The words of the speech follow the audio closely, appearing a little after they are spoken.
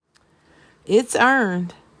It's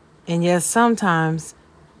earned, and yes, sometimes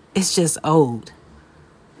it's just owed.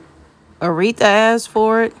 Aretha asked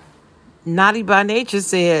for it. Naughty by Nature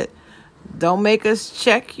said, don't make us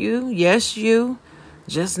check you. Yes, you.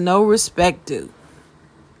 Just no respect due.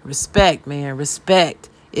 Respect, man. Respect.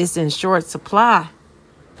 It's in short supply.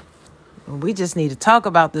 We just need to talk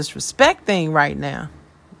about this respect thing right now.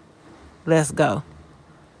 Let's go.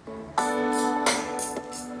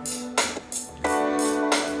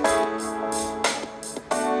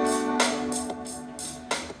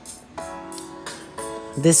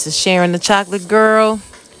 This is Sharon the Chocolate Girl.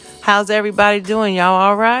 How's everybody doing? Y'all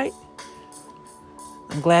all right?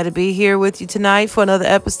 I'm glad to be here with you tonight for another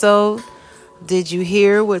episode. Did you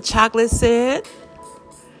hear what Chocolate said?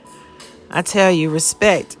 I tell you,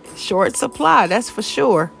 respect. Short supply, that's for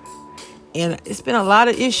sure. And it's been a lot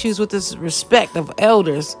of issues with this respect of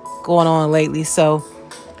elders going on lately. So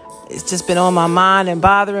it's just been on my mind and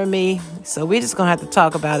bothering me. So we're just going to have to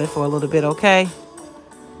talk about it for a little bit, okay?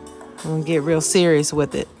 I'm going to get real serious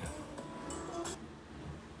with it.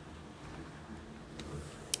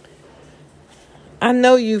 I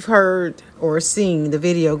know you've heard or seen the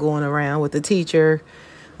video going around with the teacher,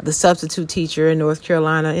 the substitute teacher in North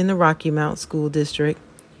Carolina in the Rocky Mount School District,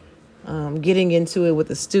 getting into it with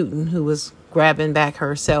a student who was grabbing back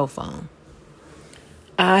her cell phone.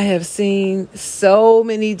 I have seen so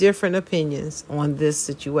many different opinions on this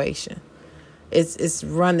situation. It's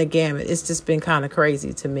run the gamut. It's just been kind of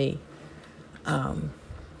crazy to me.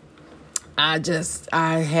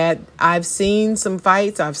 I've seen some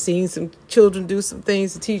fights. I've seen some children do some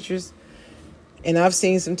things to teachers, and I've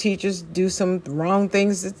seen some teachers do some wrong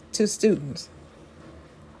things to students.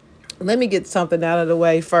 Let me get something out of the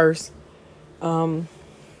way first. I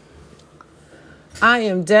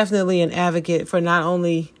am definitely an advocate for not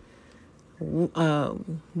only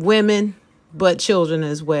women, but children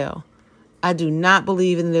as well. I do not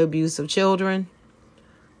believe in the abuse of children.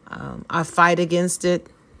 I fight against it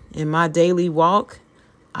in my daily walk.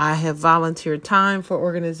 I have volunteered time for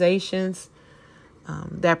organizations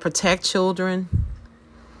that protect children.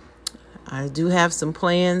 I do have some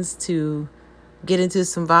plans to get into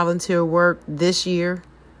some volunteer work this year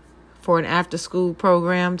for an after-school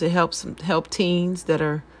program to help teens that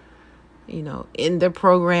are, in the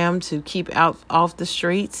program to keep out off the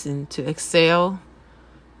streets and to excel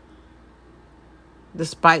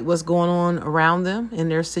despite what's going on around them in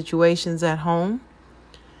their situations at home.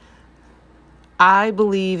 I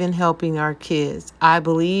believe in helping our kids. I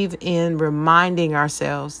believe in reminding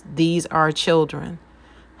ourselves these are children.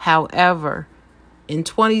 However, in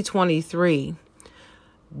 2023,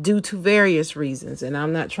 due to various reasons, and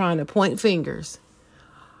I'm not trying to point fingers,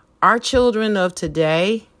 our children of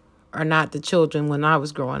today are not the children when I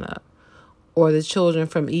was growing up, or the children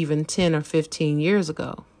from even 10 or 15 years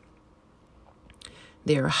ago.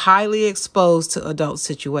 They're highly exposed to adult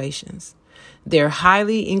situations. They're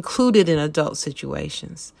highly included in adult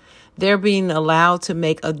situations. They're being allowed to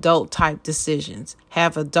make adult-type decisions,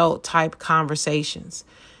 have adult-type conversations.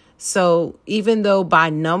 So even though by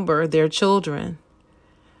number they're children,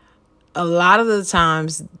 a lot of the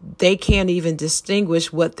times they can't even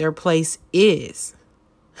distinguish what their place is.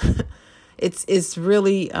 It's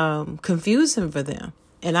really confusing for them,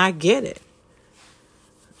 and I get it.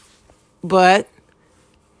 But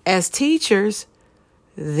as teachers,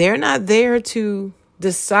 they're not there to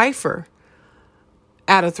decipher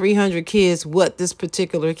out of 300 kids what this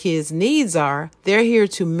particular kid's needs are. They're here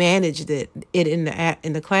to manage it in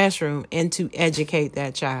the classroom and to educate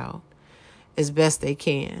that child as best they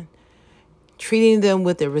can, treating them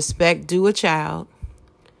with the respect due a child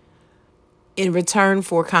in return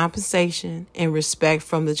for compensation and respect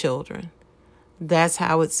from the children. That's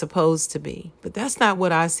how it's supposed to be. But that's not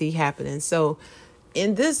what I see happening. So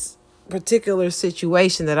in this particular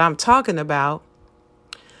situation that I'm talking about,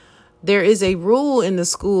 there is a rule in the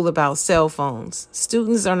school about cell phones.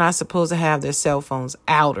 Students are not supposed to have their cell phones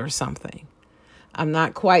out or something. I'm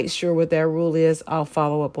not quite sure what that rule is. I'll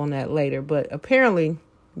follow up on that later. But apparently,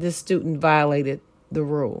 this student violated the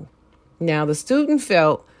rule. Now, the student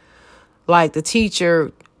felt like the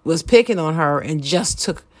teacher was picking on her and just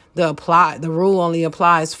took the rule only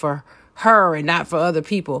applies for her and not for other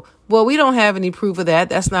people. Well, we don't have any proof of that.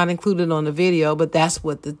 That's not included on the video, but that's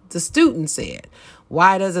what the student said.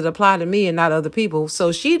 Why does it apply to me and not other people?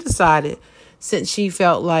 So she decided, since she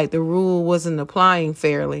felt like the rule wasn't applying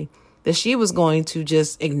fairly, that she was going to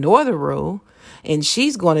just ignore the rule and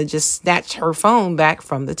she's going to just snatch her phone back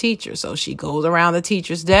from the teacher. So she goes around the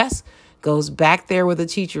teacher's desk, goes back there where the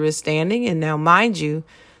teacher is standing. And now, mind you,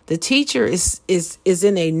 the teacher is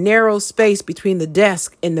in a narrow space between the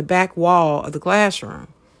desk and the back wall of the classroom.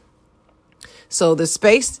 So the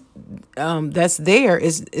space that's there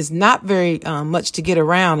is not very much to get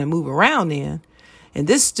around and move around in. And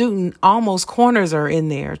this student almost corners her in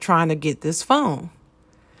there trying to get this phone.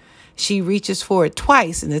 She reaches for it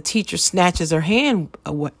twice, and the teacher snatches her hand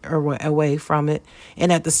away from it.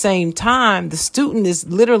 And at the same time, the student is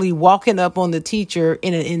literally walking up on the teacher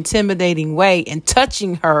in an intimidating way and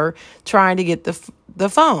touching her, trying to get the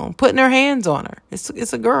phone, putting her hands on her.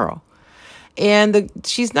 It's a girl. And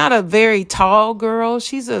she's not a very tall girl.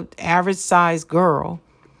 She's an average sized girl,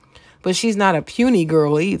 but she's not a puny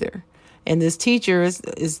girl either. And this teacher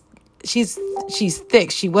she's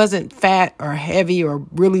thick. She wasn't fat or heavy or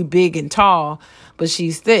really big and tall, but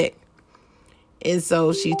she's thick. And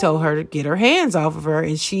so she told her to get her hands off of her,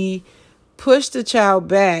 and she pushed the child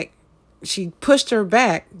back. She pushed her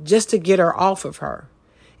back just to get her off of her.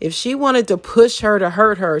 If she wanted to push her to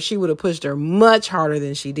hurt her, she would have pushed her much harder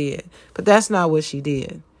than she did. But that's not what she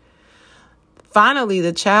did. Finally,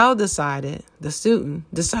 the student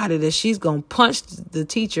decided that she's going to punch the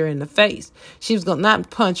teacher in the face. She was going to not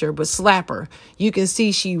punch her, but slap her. You can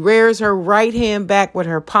see she rears her right hand back with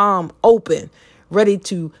her palm open, ready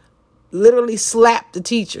to literally slap the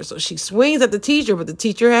teacher. So she swings at the teacher, but the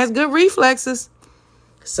teacher has good reflexes.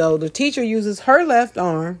 So the teacher uses her left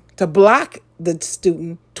arm to block the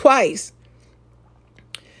student twice.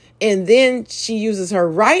 And then she uses her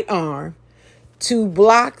right arm to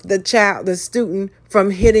block the student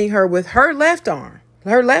from hitting her with her left arm,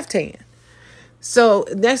 her left hand. So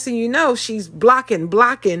next thing you know, she's blocking,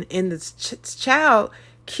 and the child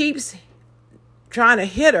keeps trying to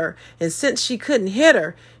hit her. And since she couldn't hit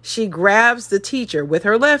her, she grabs the teacher with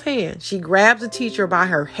her left hand. She grabs the teacher by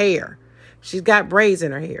her hair. She's got braids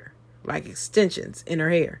in her hair, like extensions in her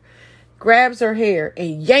hair. Grabs her hair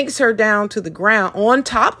and yanks her down to the ground on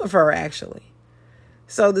top of her, actually.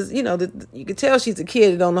 So, you can tell she's a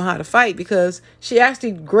kid that don't know how to fight, because she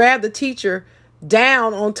actually grabbed the teacher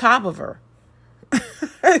down on top of her.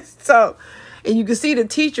 So, and you can see the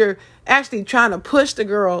teacher actually trying to push the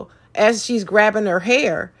girl as she's grabbing her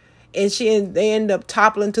hair, and they end up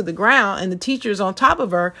toppling to the ground, and the teacher's on top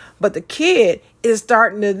of her, but the kid is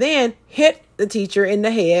starting to then hit the teacher in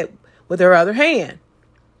the head with her other hand.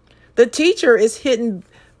 The teacher is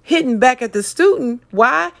hitting back at the student.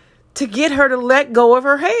 Why? To get her to let go of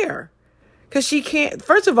her hair. Because she can't.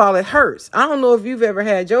 First of all, it hurts. I don't know if you've ever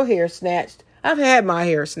had your hair snatched. I've had my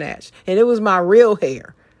hair snatched, and it was my real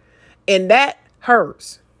hair. And that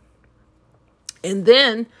hurts. And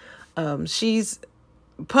then she's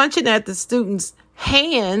punching at the student's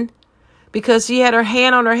hand because she had her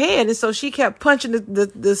hand on her head. And so she kept punching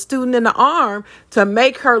the student in the arm to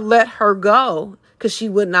make her let her go, because she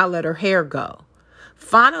would not let her hair go.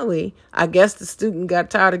 Finally, I guess the student got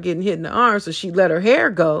tired of getting hit in the arm, so she let her hair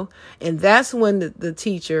go. And that's when the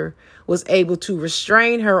teacher was able to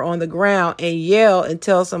restrain her on the ground and yell and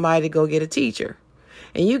tell somebody to go get a teacher.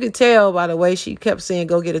 And you could tell by the way she kept saying,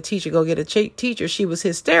 go get a teacher, go get a teacher. She was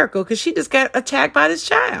hysterical because she just got attacked by this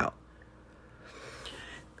child.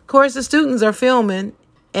 Of course, the students are filming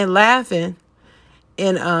and laughing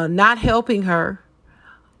and not helping her.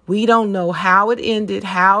 We don't know how it ended,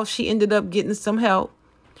 how she ended up getting some help,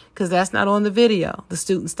 because that's not on the video. The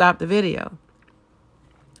student stopped the video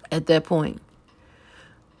at that point.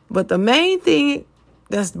 But the main thing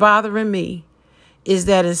that's bothering me is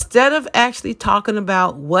that instead of actually talking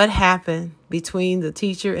about what happened between the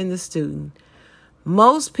teacher and the student,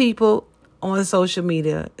 most people on social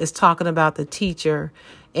media is talking about the teacher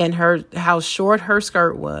and how short her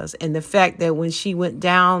skirt was, and the fact that when she went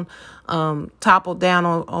down, toppled down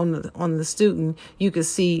on the student, you could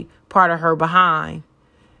see part of her behind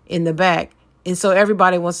in the back. And so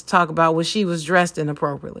everybody wants to talk about when she was dressed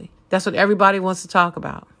inappropriately. That's what everybody wants to talk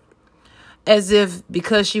about. As if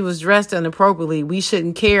because she was dressed inappropriately, we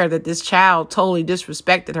shouldn't care that this child totally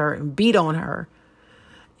disrespected her and beat on her.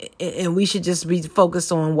 And we should just be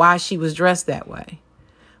focused on why she was dressed that way.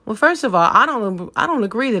 Well, first of all, I don't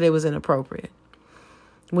agree that it was inappropriate.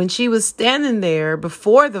 When she was standing there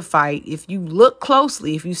before the fight, if you look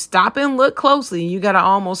closely, if you stop and look closely, you got to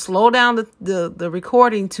almost slow down the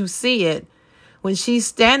recording to see it. When she's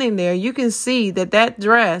standing there, you can see that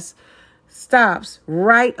dress stops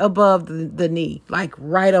right above the knee, like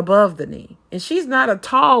right above the knee. And she's not a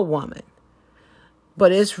tall woman,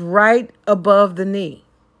 but it's right above the knee.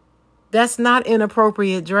 That's not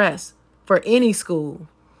inappropriate dress for any school.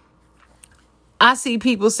 I see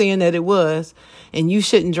people saying that it was, and you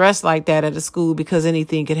shouldn't dress like that at a school because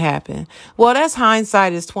anything could happen. Well, that's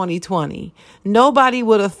hindsight is 2020. Nobody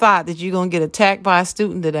would have thought that you're going to get attacked by a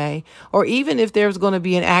student today, or even if there's going to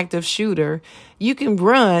be an active shooter, you can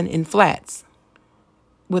run in flats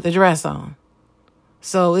with a dress on.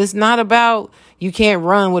 So it's not about you can't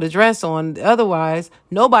run with a dress on. Otherwise,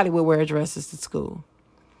 nobody would wear dresses to school.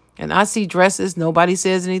 And I see dresses. Nobody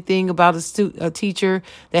says anything about a teacher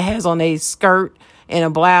that has on a skirt and a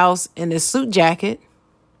blouse and a suit jacket.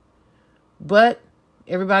 But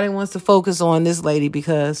everybody wants to focus on this lady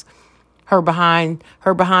because her behind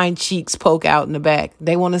cheeks poke out in the back.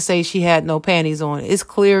 They want to say she had no panties on. It's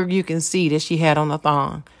clear you can see that she had on a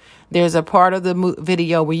thong. There's a part of the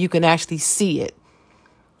video where you can actually see it.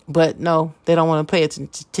 But no, they don't want to pay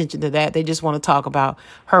attention to that. They just want to talk about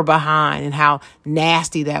her behind and how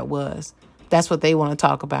nasty that was. That's what they want to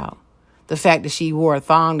talk about. The fact that she wore a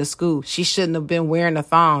thong to school. She shouldn't have been wearing a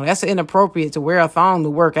thong. That's inappropriate to wear a thong to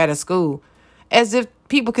work at a school. As if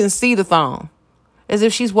people can see the thong. As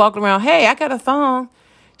if she's walking around, hey, I got a thong.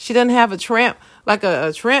 She doesn't have a tramp, like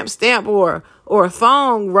a tramp stamp or a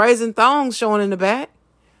thong, rising thong showing in the back.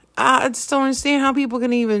 I just don't understand how people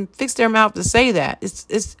can even fix their mouth to say that.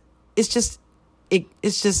 It's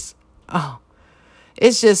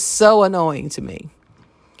just so annoying to me.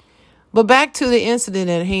 But back to the incident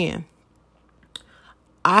at hand.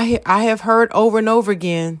 I have heard over and over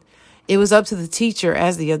again, it was up to the teacher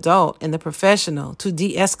as the adult and the professional to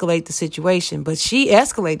de-escalate the situation, but she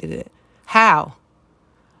escalated it. How?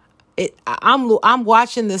 I'm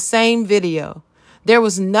watching the same video. There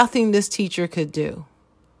was nothing this teacher could do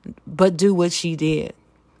but do what she did.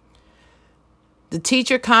 The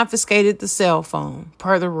teacher confiscated the cell phone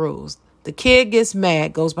per the rules. The kid gets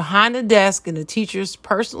mad, goes behind the desk in the teacher's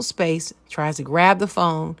personal space, tries to grab the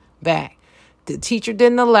phone back. The teacher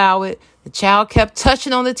didn't allow it. The child kept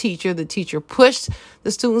touching on the teacher. The teacher pushed the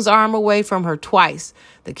student's arm away from her twice.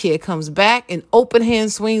 The kid comes back and open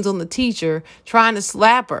hand swings on the teacher, trying to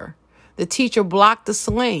slap her. The teacher blocked the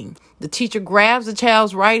sling. The teacher grabs the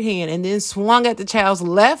child's right hand and then swung at the child's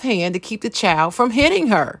left hand to keep the child from hitting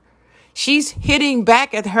her. She's hitting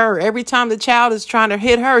back at her. Every time the child is trying to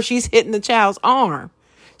hit her, she's hitting the child's arm.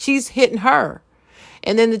 She's hitting her.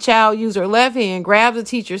 And then the child used her left hand, grabs the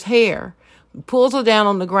teacher's hair, pulls her down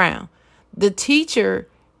on the ground. The teacher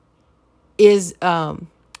is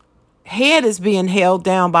head is being held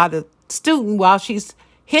down by the student while she's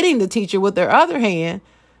hitting the teacher with her other hand.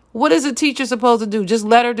 What is the teacher supposed to do? Just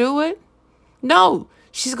let her do it? No,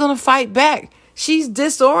 she's going to fight back. She's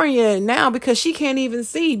disoriented now because she can't even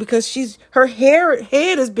see because her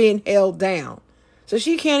head is being held down. So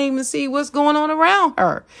she can't even see what's going on around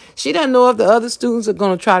her. She doesn't know if the other students are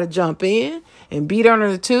going to try to jump in and beat her on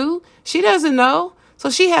her too. She doesn't know. So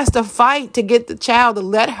she has to fight to get the child to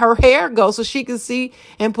let her hair go so she can see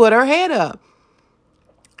and put her head up.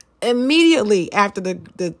 Immediately after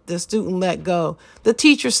the student let go, the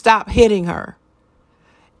teacher stopped hitting her.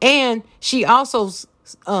 And she also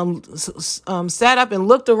sat up and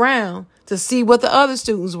looked around to see what the other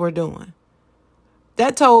students were doing.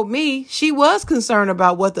 That told me she was concerned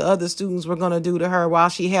about what the other students were going to do to her while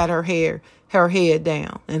she had her head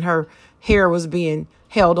down and her hair was being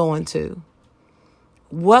held on to.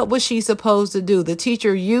 What was she supposed to do? The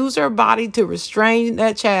teacher used her body to restrain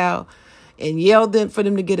that child and yelled for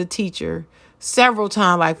them to get a teacher several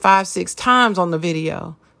times, like 5-6 times on the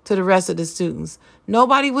video to the rest of the students.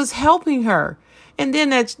 Nobody was helping her. And then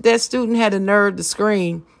that student had the nerve to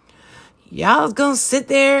scream, y'all gonna sit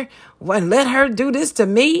there and let her do this to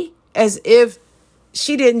me? As if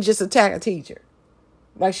she didn't just attack a teacher.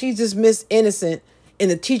 Like she just missed innocent and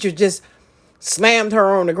the teacher just slammed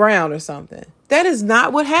her on the ground or something. That is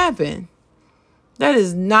not what happened. That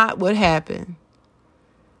is not what happened.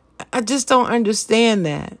 I just don't understand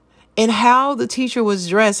that. And how the teacher was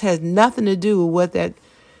dressed has nothing to do with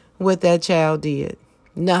what that child did.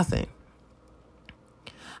 Nothing.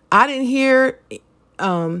 I didn't hear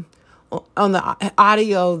on the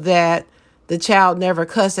audio that the child never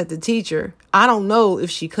cussed at the teacher. I don't know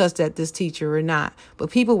if she cussed at this teacher or not.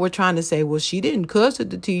 But people were trying to say, well, she didn't cuss at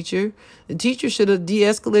the teacher. The teacher should have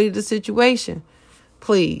de-escalated the situation.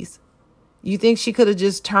 Please. You think she could have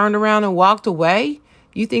just turned around and walked away?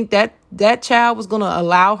 You think that child was going to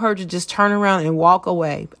allow her to just turn around and walk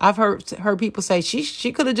away? I've heard people say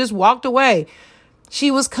she could have just walked away.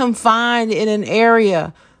 She was confined in an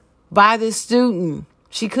area by this student.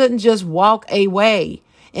 She couldn't just walk away.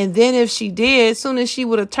 And then if she did, as soon as she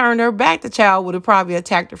would have turned her back, the child would have probably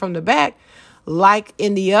attacked her from the back, like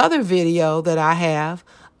in the other video that I have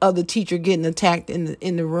of the teacher getting attacked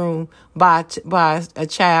in the room by a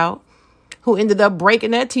child who ended up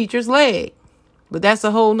breaking that teacher's leg. But that's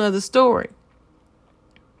a whole nother story.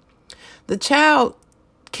 The child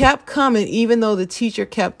kept coming, even though the teacher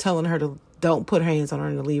kept telling her to don't put her hands on her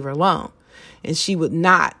and to leave her alone. And she would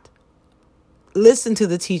not listen to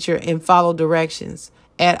the teacher and follow directions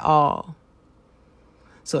at all.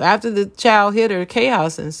 So after the child hit her,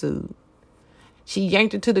 chaos ensued. She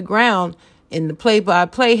yanked her to the ground, and the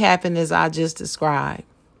play-by-play happened as I just described.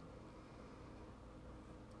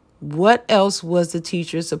 What else was the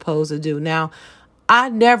teacher supposed to do? Now, I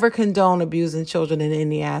never condone abusing children in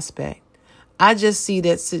any aspect. I just see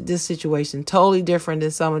that this situation totally different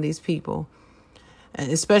than some of these people,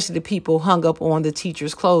 and especially the people hung up on the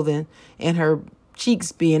teacher's clothing and her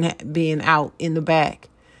cheeks being out in the back.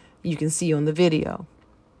 You can see on the video.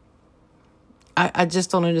 I just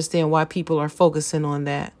don't understand why people are focusing on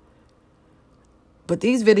that. But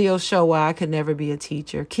these videos show why I could never be a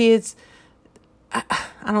teacher. Kids, I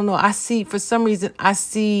don't know. For some reason, I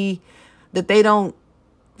see that they don't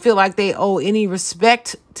feel like they owe any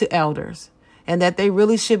respect to elders and that they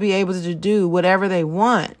really should be able to do whatever they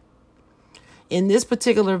want. In this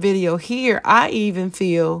particular video here, I even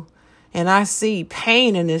feel and I see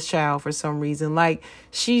pain in this child for some reason. Like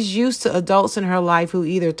she's used to adults in her life who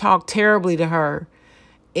either talk terribly to her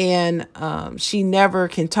and she never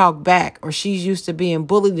can talk back, or she's used to being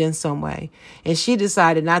bullied in some way. And she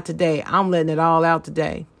decided, not today. I'm letting it all out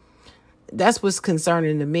today. That's what's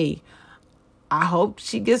concerning to me. I hope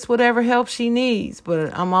she gets whatever help she needs,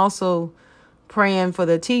 but I'm also praying for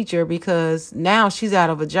the teacher because now she's out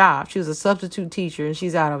of a job. She was a substitute teacher and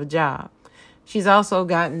she's out of a job. She's also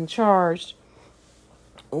gotten charged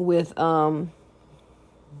with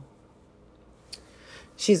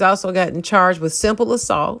simple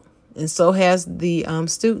assault, and so has the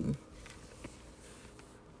student.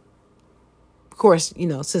 Of course,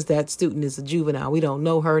 since that student is a juvenile, we don't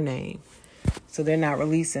know her name, so they're not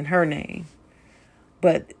releasing her name.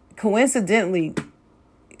 But coincidentally,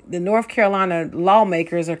 the North Carolina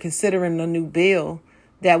lawmakers are considering a new bill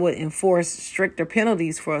that would enforce stricter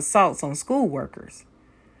penalties for assaults on school workers.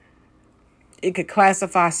 It could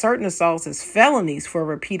classify certain assaults as felonies for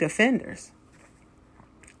repeat offenders.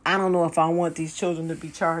 I don't know if I want these children to be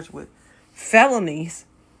charged with felonies,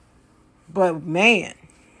 but man,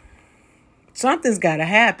 something's got to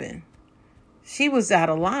happen. She was out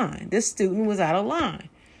of line. This student was out of line.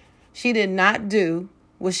 She did not do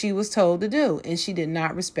what she was told to do, and she did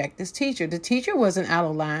not respect this teacher. The teacher wasn't out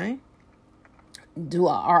of line.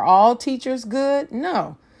 Are all teachers good?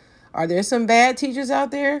 No. Are there some bad teachers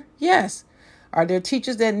out there? Yes. Are there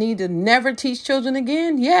teachers that need to never teach children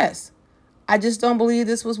again? Yes. I just don't believe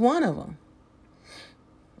this was one of them.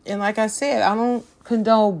 And like I said, I don't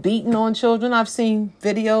condone beating on children. I've seen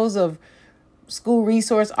videos of school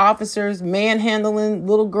resource officers manhandling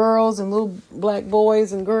little girls and little black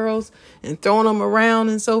boys and girls and throwing them around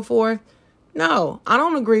and so forth. No, I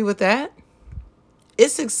don't agree with that.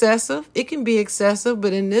 It's excessive. It can be excessive.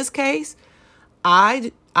 But in this case,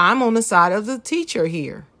 I'm on the side of the teacher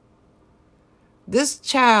here. This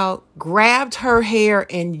child grabbed her hair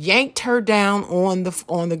and yanked her down on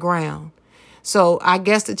the ground. So I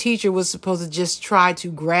guess the teacher was supposed to just try to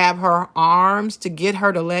grab her arms to get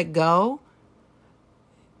her to let go.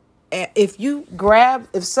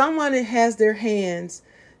 If someone has their hands,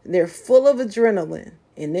 they're full of adrenaline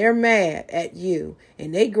and they're mad at you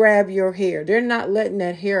and they grab your hair, they're not letting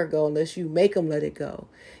that hair go unless you make them let it go.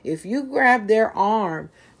 If you grab their arm,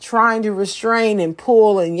 trying to restrain and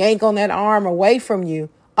pull and yank on that arm away from you,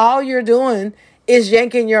 all you're doing is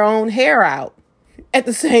yanking your own hair out at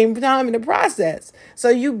the same time in the process. So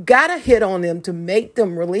you gotta hit on them to make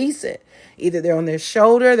them release it. Either they're on their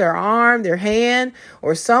shoulder, their arm, their hand,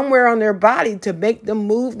 or somewhere on their body to make them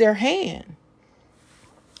move their hand.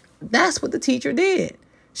 That's what the teacher did.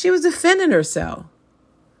 She was defending herself.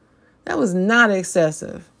 That was not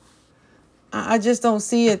excessive. I just don't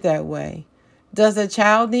see it that way. Does a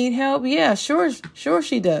child need help? Yeah, sure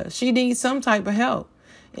she does. She needs some type of help.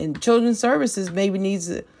 And Children's Services maybe needs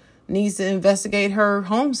to investigate her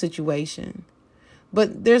home situation.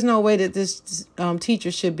 But there's no way that this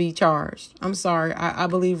teacher should be charged. I'm sorry. I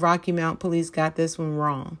believe Rocky Mount Police got this one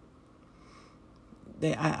wrong.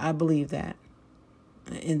 I believe that.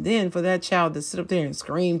 And then for that child to sit up there and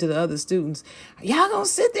scream to the other students, y'all gonna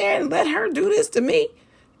sit there and let her do this to me?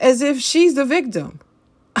 As if she's the victim.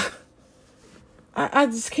 I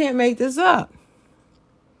just can't make this up.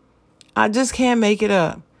 I just can't make it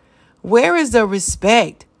up. Where is the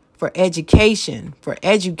respect for education, for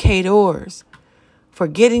educators,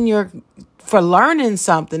 for learning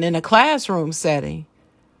something in a classroom setting?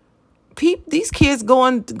 These kids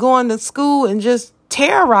going to school and just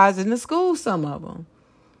terrorizing the school, some of them.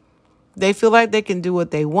 They feel like they can do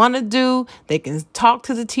what they want to do. They can talk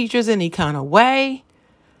to the teachers any kind of way.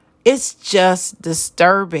 It's just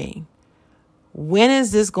disturbing. When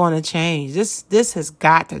is this going to change? This has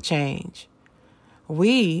got to change.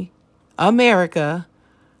 We, America,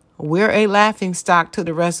 We're a laughing stock to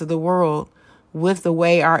the rest of the world with the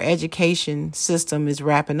way our education system is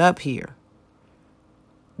wrapping up here.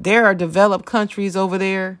 There are developed countries over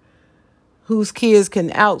there whose kids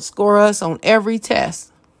can outscore us on every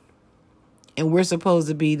test. And we're supposed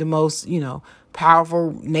to be the most,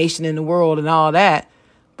 powerful nation in the world and all that.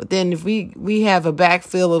 But then if we have a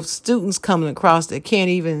backfill of students coming across that can't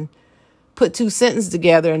even put two sentences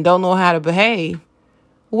together and don't know how to behave,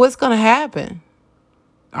 what's going to happen?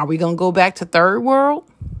 Are we going to go back to third world?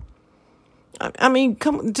 I mean,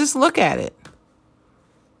 just look at it.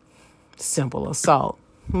 Simple assault.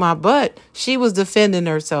 My butt, she was defending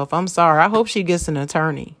herself. I'm sorry. I hope she gets an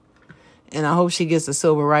attorney. And I hope she gets a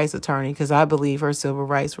civil rights attorney, because I believe her civil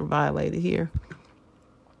rights were violated here.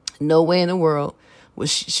 No way in the world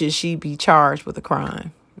should she be charged with a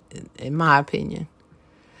crime, in my opinion.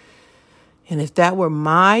 And if that were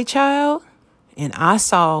my child, and I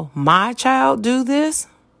saw my child do this,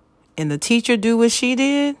 and the teacher do what she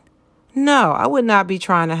did, no, I would not be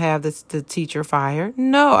trying to have the teacher fired.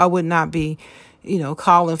 No, I would not be,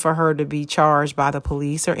 calling for her to be charged by the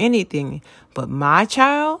police or anything. But my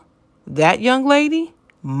child, that young lady,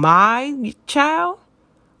 my child,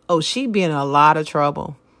 she'd be in a lot of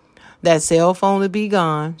trouble. That cell phone would be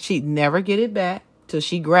gone. She'd never get it back till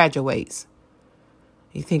she graduates.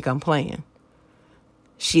 You think I'm playing?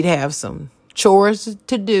 She'd have some chores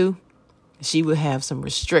to do. She would have some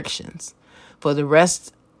restrictions for the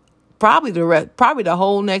rest, probably the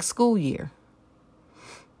whole next school year.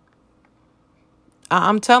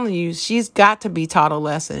 I'm telling you, she's got to be taught a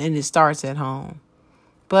lesson, and it starts at home.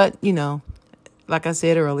 But, like I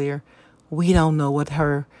said earlier, we don't know what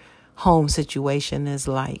her home situation is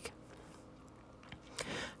like.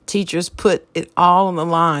 Teachers put it all on the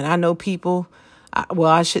line. I know people,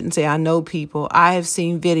 I shouldn't say I know people. I have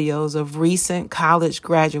seen videos of recent college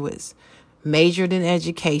graduates majored in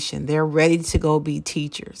education. They're ready to go be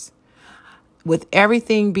teachers. With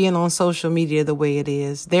everything being on social media the way it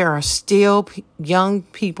is, there are still young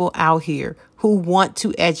people out here who want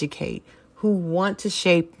to educate, who want to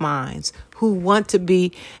shape minds, who want to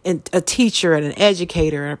be a teacher and an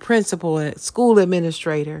educator and a principal and a school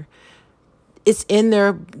administrator. It's in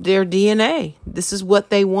their DNA. This is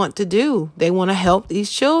what they want to do. They want to help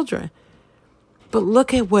these children. But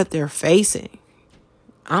look at what they're facing.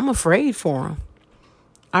 I'm afraid for them.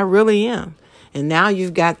 I really am. And now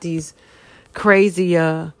you've got these crazy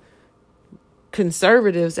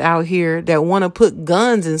conservatives out here that want to put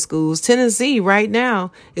guns in schools. Tennessee right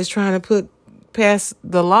now is trying to pass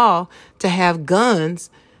the law to have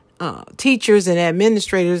guns, teachers and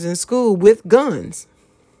administrators in school with guns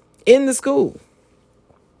in the school.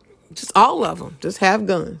 Just all of them. Just have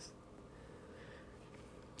guns.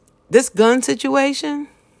 This gun situation,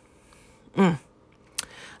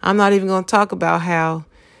 I'm not even going to talk about how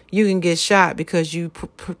you can get shot because you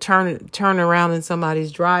turn around in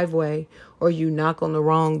somebody's driveway or you knock on the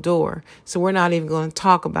wrong door. So we're not even going to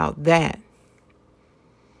talk about that.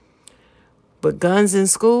 But guns in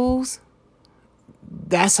schools,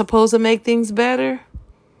 that's supposed to make things better.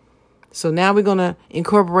 So now we're going to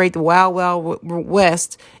incorporate the Wild Wild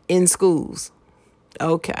West in schools.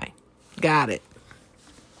 Okay, got it.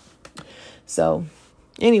 So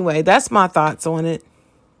anyway, that's my thoughts on it.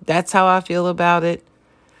 That's how I feel about it.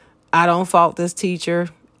 I don't fault this teacher.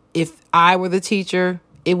 If I were the teacher,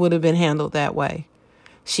 it would have been handled that way.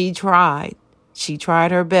 She tried. She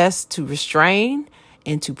tried her best to restrain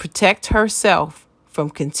and to protect herself from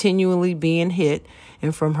continually being hit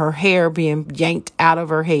and from her hair being yanked out of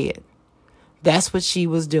her head. That's what she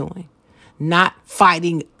was doing, not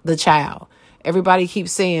fighting the child. Everybody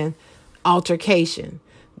keeps saying altercation,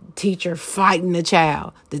 teacher fighting the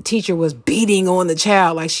child. The teacher was beating on the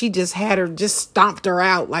child like she just stomped her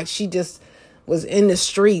out, like she just was in the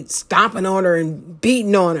street stomping on her and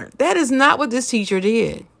beating on her. That is not what this teacher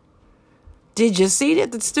did. Did you see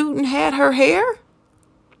that the student had her hair?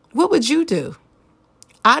 What would you do?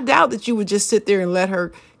 I doubt that you would just sit there and let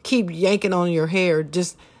her keep yanking on your hair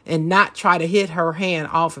and not try to hit her hand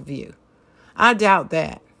off of you. I doubt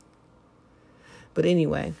that. But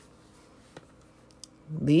anyway,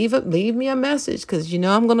 leave me a message, because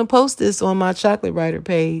I'm going to post this on my Chocolate Writer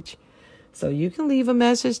page. So you can leave a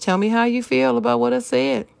message. Tell me how you feel about what I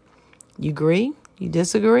said. You agree? You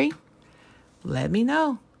disagree? Let me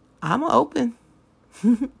know. I'm open.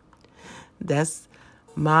 That's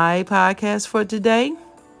my podcast for today.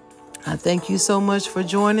 I thank you so much for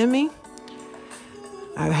joining me.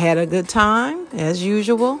 I've had a good time, as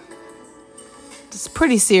usual. It's a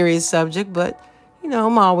pretty serious subject, but,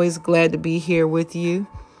 I'm always glad to be here with you.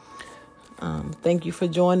 Thank you for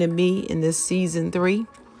joining me in this season 3.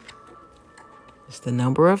 It's the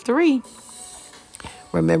number of 3.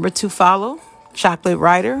 Remember to follow Chocolate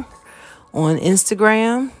Writer on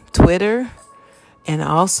Instagram, Twitter, and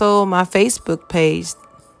also my Facebook page,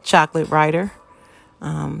 Chocolate Writer.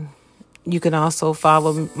 You can also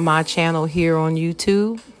follow my channel here on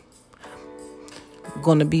YouTube. I'm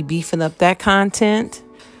going to be beefing up that content.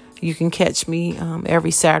 You can catch me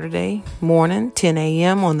every Saturday morning, 10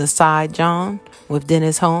 a.m. on The Side John with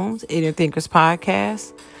Dennis Holmes, Inner Thinkers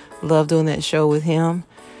Podcast. Love doing that show with him.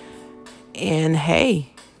 And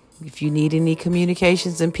hey, if you need any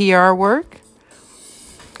communications and PR work,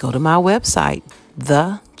 go to my website,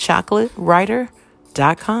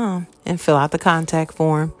 thechocolatewriter.com, and fill out the contact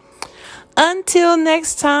form. Until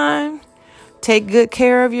next time, take good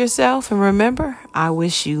care of yourself. And remember, I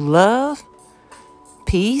wish you love,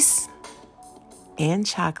 peace, and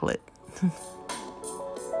chocolate.